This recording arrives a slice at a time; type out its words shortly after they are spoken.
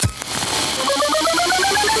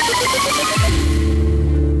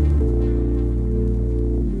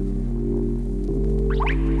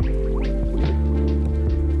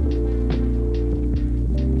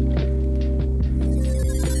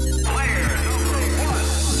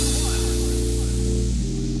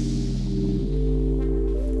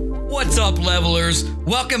What's up, levelers?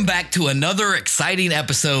 Welcome back to another exciting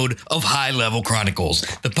episode of High Level Chronicles,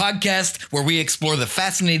 the podcast where we explore the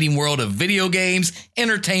fascinating world of video games,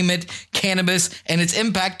 entertainment, cannabis, and its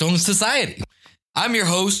impact on society. I'm your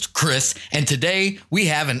host, Chris, and today we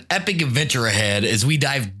have an epic adventure ahead as we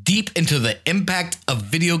dive deep into the impact of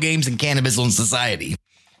video games and cannabis on society.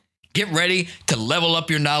 Get ready to level up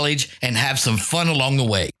your knowledge and have some fun along the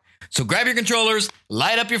way. So grab your controllers,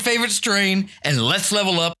 light up your favorite strain, and let's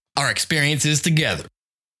level up our experiences together.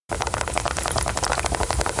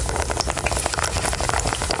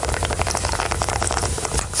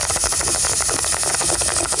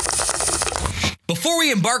 Before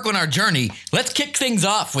we embark on our journey, let's kick things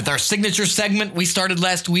off with our signature segment we started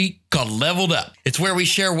last week called Leveled Up. It's where we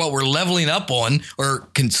share what we're leveling up on or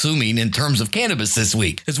consuming in terms of cannabis this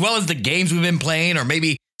week, as well as the games we've been playing or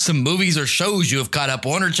maybe some movies or shows you have caught up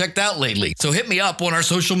on or checked out lately. So hit me up on our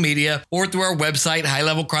social media or through our website,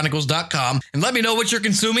 highlevelchronicles.com, and let me know what you're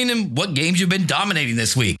consuming and what games you've been dominating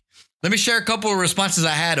this week. Let me share a couple of responses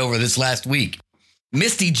I had over this last week.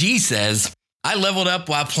 Misty G says, I leveled up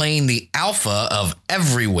while playing the alpha of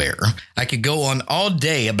Everywhere. I could go on all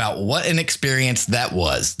day about what an experience that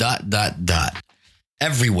was. ...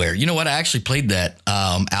 Everywhere. You know what? I actually played that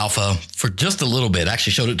alpha for just a little bit. I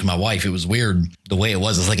actually showed it to my wife. It was weird the way it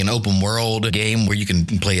was. It's like an open world game where you can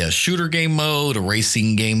play a shooter game mode, a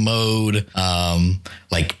racing game mode,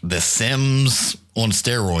 like The Sims on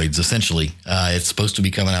steroids, essentially. It's supposed to be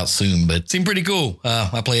coming out soon, but it seemed pretty cool.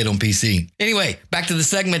 I play it on PC. Anyway, back to the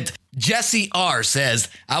segment. Jesse R says,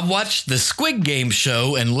 I watched the Squid Game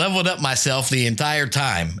show and leveled up myself the entire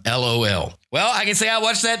time. LOL. Well, I can say I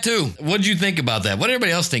watched that too. What did you think about that? What did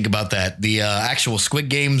everybody else think about that? The actual Squid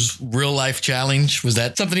Games real life challenge? Was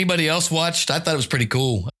that something anybody else watched? I thought it was pretty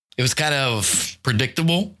cool. It was kind of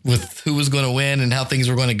predictable with who was going to win and how things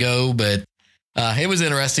were going to go, but it was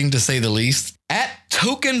interesting to say the least. At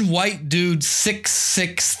Token White Dude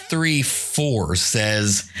 6634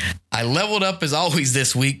 says, I leveled up as always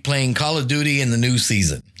this week playing Call of Duty in the new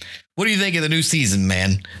season. What do you think of the new season,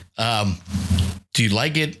 man? Do you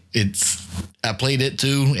like it? I played it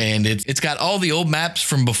too, and it's got all the old maps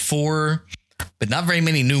from before, but not very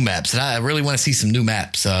many new maps. And I really want to see some new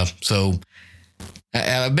maps. So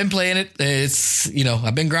I've been playing it.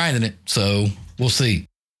 I've been grinding it. So we'll see.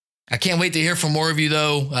 I can't wait to hear from more of you,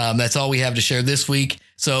 though. That's all we have to share this week.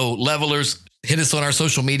 So, levelers, hit us on our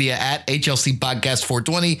social media at HLC Podcast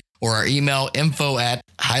 420 or our email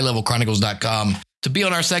info@highlevelchronicles.com to be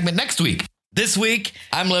on our segment next week. This week,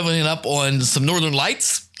 I'm leveling up on some Northern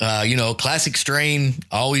Lights. Classic strain,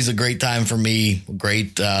 always a great time for me.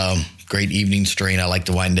 Great evening strain I like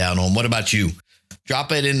to wind down on. What about you?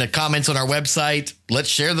 Drop it in the comments on our website. Let's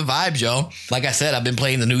share the vibes, y'all. Like I said, I've been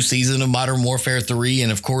playing the new season of Modern Warfare 3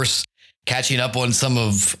 and, of course, catching up on some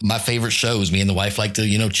of my favorite shows. Me and the wife like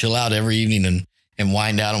to, chill out every evening and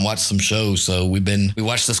wind down and watch some shows. So we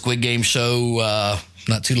watched the Squid Game show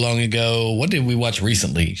not too long ago. What did we watch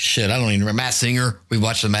recently? Shit, I don't even remember. Masked Singer. We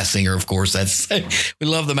watched The Masked Singer, of course. We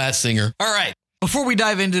love The Masked Singer. All right. Before we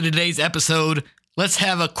dive into today's episode, let's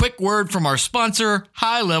have a quick word from our sponsor,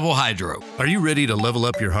 High Level Hydro. Are you ready to level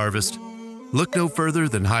up your harvest? Look no further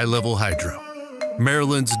than High Level Hydro,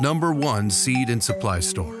 Maryland's #1 seed and supply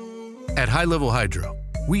store. At High Level Hydro,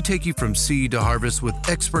 we take you from seed to harvest with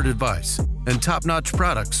expert advice and top-notch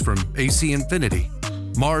products from AC Infinity,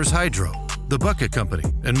 Mars Hydro, The Bucket Company,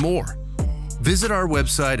 and more. Visit our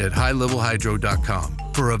website at highlevelhydro.com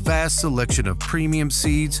for a vast selection of premium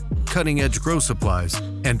seeds, cutting-edge grow supplies,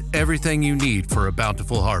 and everything you need for a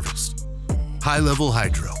bountiful harvest. High Level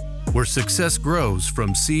Hydro, where success grows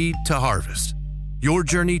from seed to harvest. Your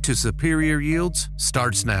journey to superior yields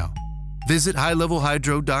starts now. Visit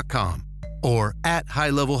highlevelhydro.com or at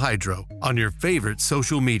highlevelhydro on your favorite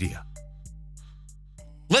social media.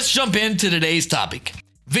 Let's jump into today's topic.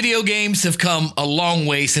 Video games have come a long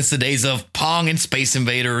way since the days of Pong and Space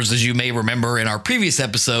Invaders, as you may remember in our previous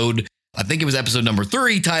episode. I think it was episode number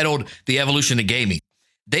 3, titled The Evolution of Gaming.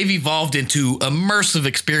 They've evolved into immersive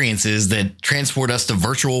experiences that transport us to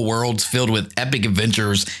virtual worlds filled with epic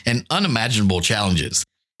adventures and unimaginable challenges.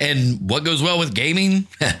 And what goes well with gaming?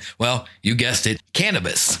 Well, you guessed it,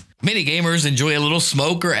 cannabis. Many gamers enjoy a little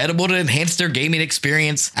smoke or edible to enhance their gaming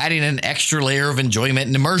experience, adding an extra layer of enjoyment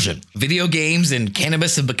and immersion. Video games and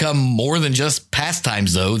cannabis have become more than just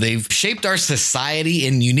pastimes, though. They've shaped our society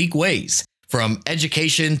in unique ways. From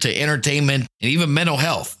education to entertainment and even mental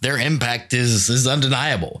health, their impact is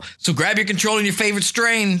undeniable. So grab your control and your favorite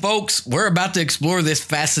strain, folks. We're about to explore this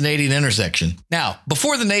fascinating intersection. Now,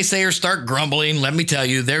 before the naysayers start grumbling, let me tell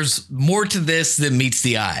you, there's more to this than meets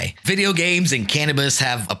the eye. Video games and cannabis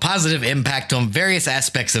have a positive impact on various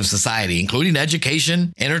aspects of society, including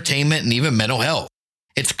education, entertainment, and even mental health.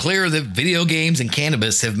 It's clear that video games and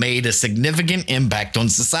cannabis have made a significant impact on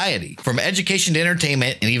society. From education to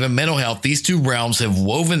entertainment and even mental health, these two realms have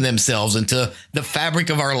woven themselves into the fabric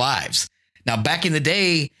of our lives. Now, back in the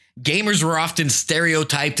day, gamers were often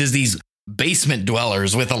stereotyped as these basement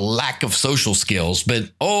dwellers with a lack of social skills, but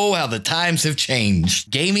oh, how the times have changed.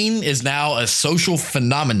 Gaming is now a social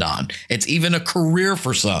phenomenon. It's even a career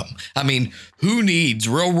for some. I mean, who needs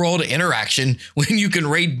real world interaction when you can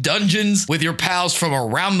raid dungeons with your pals from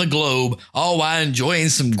around the globe, all while enjoying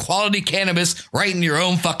some quality cannabis right in your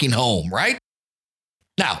own fucking home, right?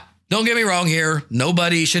 Now, don't get me wrong here.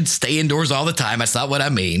 Nobody should stay indoors all the time. That's not what I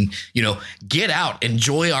mean. Get out,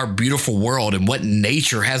 enjoy our beautiful world and what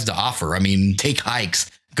nature has to offer. I mean, take hikes,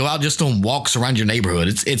 go out just on walks around your neighborhood.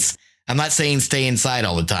 I'm not saying stay inside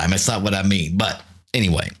all the time. That's not what I mean. But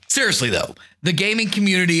anyway, seriously though, the gaming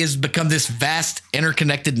community has become this vast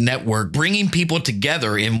interconnected network, bringing people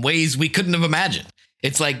together in ways we couldn't have imagined.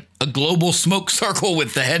 It's like a global smoke circle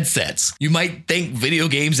with the headsets. You might think video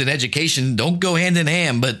games and education don't go hand in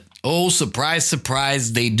hand, but oh, surprise,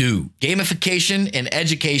 surprise, they do. Gamification and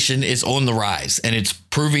education is on the rise, and it's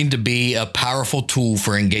proving to be a powerful tool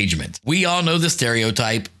for engagement. We all know the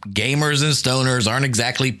stereotype. Gamers and stoners aren't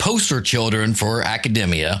exactly poster children for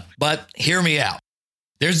academia, but hear me out.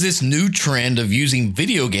 There's this new trend of using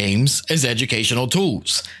video games as educational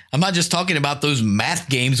tools. I'm not just talking about those math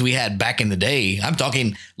games we had back in the day. I'm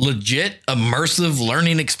talking legit immersive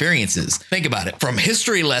learning experiences. Think about it. From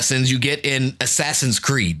history lessons you get in Assassin's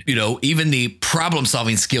Creed, even the problem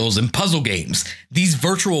solving skills in puzzle games. These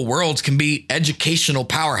virtual worlds can be educational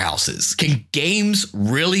powerhouses. Can games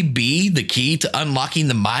really be the key to unlocking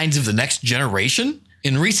the minds of the next generation?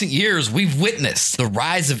 In recent years, we've witnessed the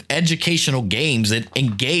rise of educational games that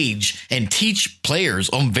engage and teach players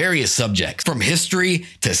on various subjects. From history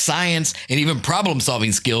to science and even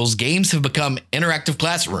problem-solving skills, games have become interactive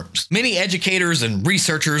classrooms. Many educators and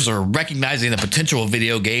researchers are recognizing the potential of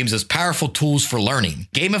video games as powerful tools for learning.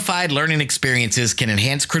 Gamified learning experiences can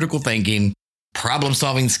enhance critical thinking,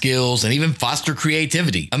 problem-solving skills, and even foster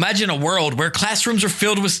creativity. Imagine a world where classrooms are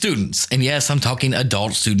filled with students, and yes, I'm talking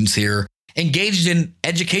adult students here, engaged in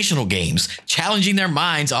educational games, challenging their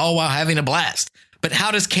minds all while having a blast. But how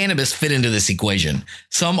does cannabis fit into this equation?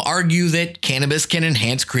 Some argue that cannabis can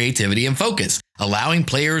enhance creativity and focus, allowing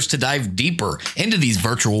players to dive deeper into these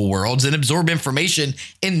virtual worlds and absorb information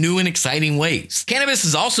in new and exciting ways. Cannabis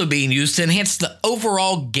is also being used to enhance the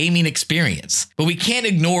overall gaming experience. But we can't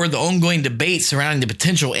ignore the ongoing debate surrounding the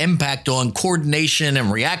potential impact on coordination and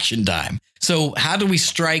reaction time. So how do we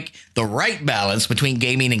strike the right balance between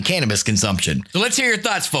gaming and cannabis consumption? So let's hear your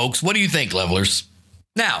thoughts, folks. What do you think, levelers?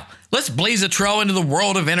 Now, let's blaze a trail into the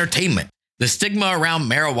world of entertainment. The stigma around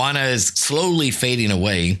marijuana is slowly fading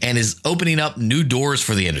away and is opening up new doors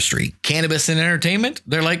for the industry. Cannabis and entertainment,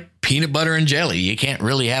 they're like peanut butter and jelly. You can't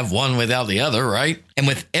really have one without the other, right? And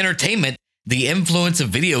with entertainment, the influence of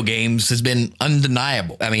video games has been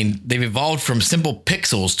undeniable. I mean, they've evolved from simple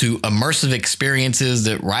pixels to immersive experiences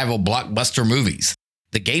that rival blockbuster movies.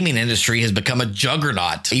 The gaming industry has become a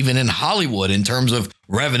juggernaut, even in Hollywood, in terms of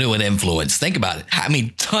revenue and influence. Think about it. I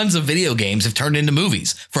mean, tons of video games have turned into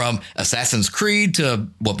movies, from Assassin's Creed to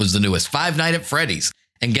what was the newest, Five Nights at Freddy's.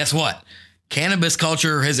 And guess what? Cannabis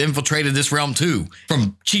culture has infiltrated this realm too.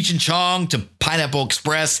 From Cheech and Chong to Pineapple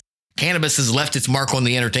Express, cannabis has left its mark on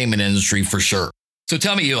the entertainment industry for sure. So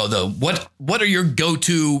tell me, though, what are your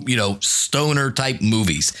go-to, stoner type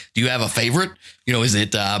movies? Do you have a favorite? Is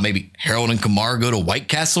it maybe Harold and Kumar Go to White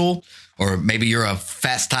Castle? Or maybe you're a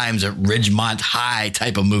Fast Times at Ridgemont High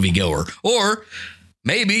type of moviegoer? Or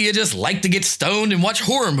maybe you just like to get stoned and watch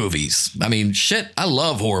horror movies. I mean, shit, I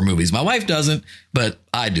love horror movies. My wife doesn't, but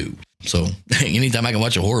I do. So anytime I can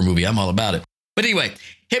watch a horror movie, I'm all about it. But anyway,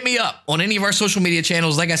 hit me up on any of our social media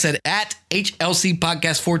channels. Like I said, at HLC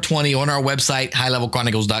Podcast 420 on our website,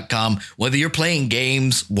 highlevelchronicles.com. Whether you're playing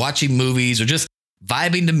games, watching movies, or just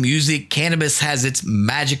vibing to music, cannabis has its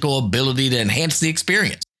magical ability to enhance the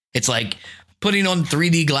experience. It's like putting on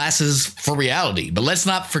 3D glasses for reality. But let's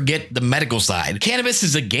not forget the medical side. Cannabis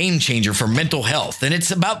is a game changer for mental health, and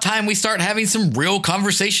it's about time we start having some real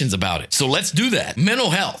conversations about it. So let's do that.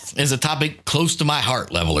 Mental health is a topic close to my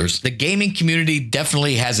heart, levelers. The gaming community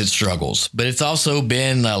definitely has its struggles, but it's also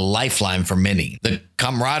been a lifeline for many. The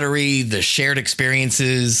camaraderie, the shared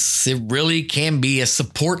experiences, it really can be a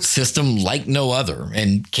support system like no other.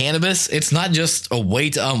 And cannabis, it's not just a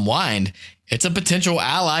way to unwind. It's a potential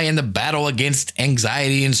ally in the battle against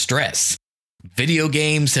anxiety and stress. Video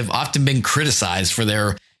games have often been criticized for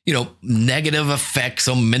their, negative effects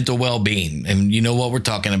on mental well-being. And you know what we're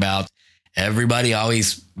talking about. Everybody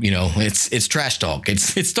always, it's trash talk.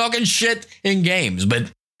 It's talking shit in games,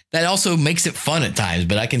 but that also makes it fun at times.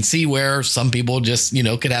 But I can see where some people just,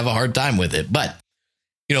 could have a hard time with it. But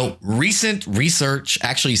recent research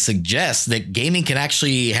actually suggests that gaming can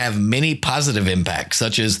actually have many positive impacts,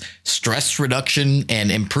 such as stress reduction and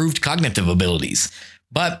improved cognitive abilities.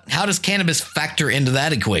 But how does cannabis factor into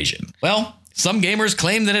that equation? Well, some gamers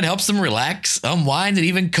claim that it helps them relax, unwind, and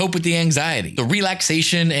even cope with the anxiety. The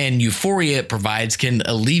relaxation and euphoria it provides can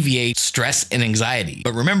alleviate stress and anxiety.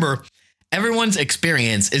 But remember, everyone's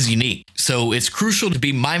experience is unique, so it's crucial to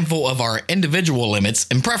be mindful of our individual limits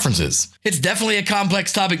and preferences. It's definitely a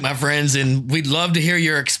complex topic, my friends, and we'd love to hear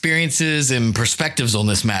your experiences and perspectives on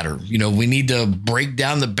this matter. We need to break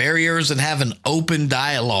down the barriers and have an open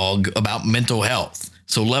dialogue about mental health.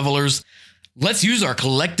 So levelers, let's use our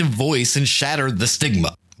collective voice and shatter the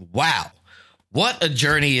stigma. Wow, what a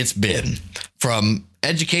journey it's been. From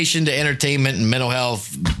education to entertainment and mental health,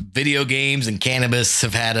 video games and cannabis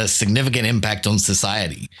have had a significant impact on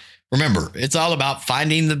society. Remember, it's all about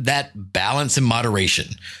finding that balance and moderation.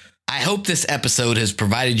 I hope this episode has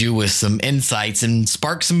provided you with some insights and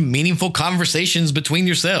sparked some meaningful conversations between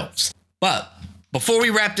yourselves. But before we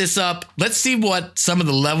wrap this up, let's see what some of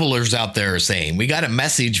the levelers out there are saying. We got a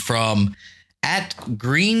message from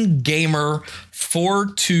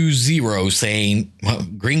 @GreenGamer420 saying,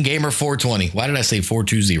 GreenGamer420. Why did I say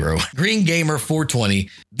 420? GreenGamer420.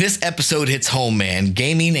 This episode hits home, man.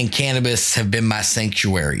 Gaming and cannabis have been my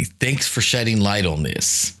sanctuary. Thanks for shedding light on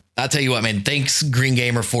this. I'll tell you what, man. Thanks,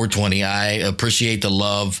 GreenGamer420. I appreciate the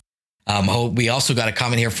love. We also got a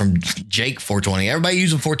comment here from Jake420. Everybody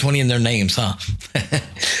using 420 in their names, huh?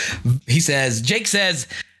 Jake says,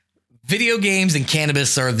 video games and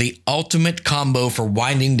cannabis are the ultimate combo for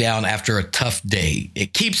winding down after a tough day.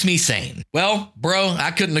 It keeps me sane. Well, bro,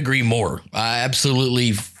 I couldn't agree more. I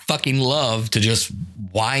absolutely fucking love to just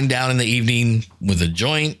wind down in the evening with a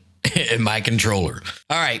joint and my controller.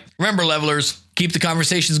 All right. Remember, levelers, keep the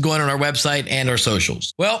conversations going on our website and our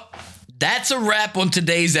socials. Well, that's a wrap on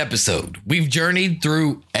today's episode. We've journeyed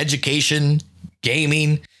through education,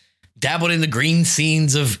 gaming, dabbled in the green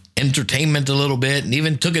scenes of entertainment a little bit, and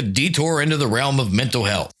even took a detour into the realm of mental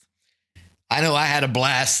health. I know I had a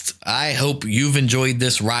blast. I hope you've enjoyed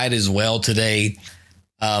this ride as well today.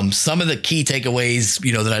 Some of the key takeaways,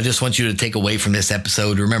 that I just want you to take away from this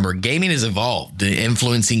episode. Remember, gaming has evolved,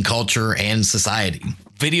 influencing culture and society.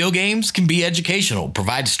 Video games can be educational,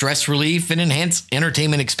 provide stress relief, and enhance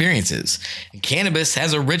entertainment experiences. And cannabis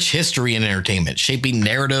has a rich history in entertainment, shaping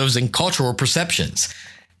narratives and cultural perceptions.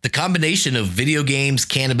 The combination of video games,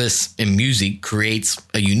 cannabis, and music creates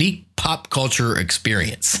a unique pop culture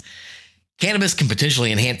experience. Cannabis can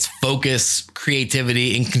potentially enhance focus,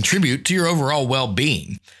 creativity, and contribute to your overall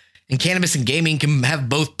well-being. And cannabis and gaming can have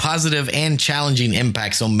both positive and challenging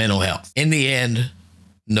impacts on mental health. In the end,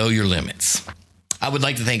 know your limits. I would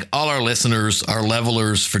like to thank all our listeners, our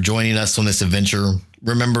levelers, for joining us on this adventure.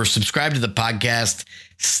 Remember, subscribe to the podcast.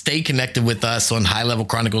 Stay connected with us on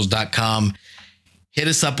highlevelchronicles.com. Hit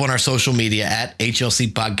us up on our social media at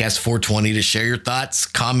HLC Podcast 420 to share your thoughts,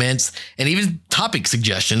 comments, and even topic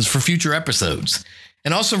suggestions for future episodes.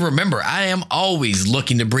 And also remember, I am always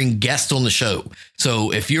looking to bring guests on the show.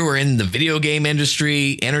 So if you are in the video game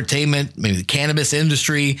industry, entertainment, maybe the cannabis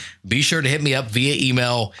industry, be sure to hit me up via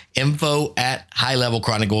email,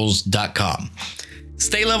 info@highlevelchronicles.com.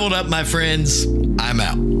 Stay leveled up, my friends. I'm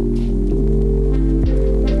out.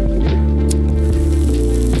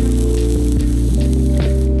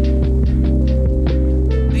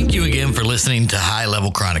 Thank you again for listening to High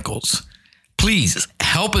Level Chronicles. Please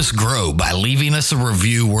help us grow by leaving us a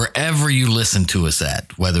review wherever you listen to us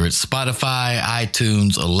at, whether it's Spotify,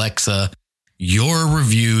 iTunes, Alexa. Your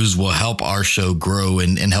reviews will help our show grow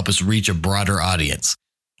and help us reach a broader audience.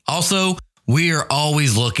 Also, we are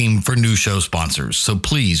always looking for new show sponsors, so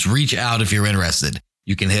please reach out if you're interested.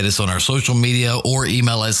 You can hit us on our social media or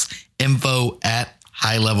email us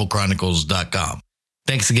info@highlevelchronicles.com.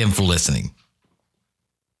 Thanks again for listening.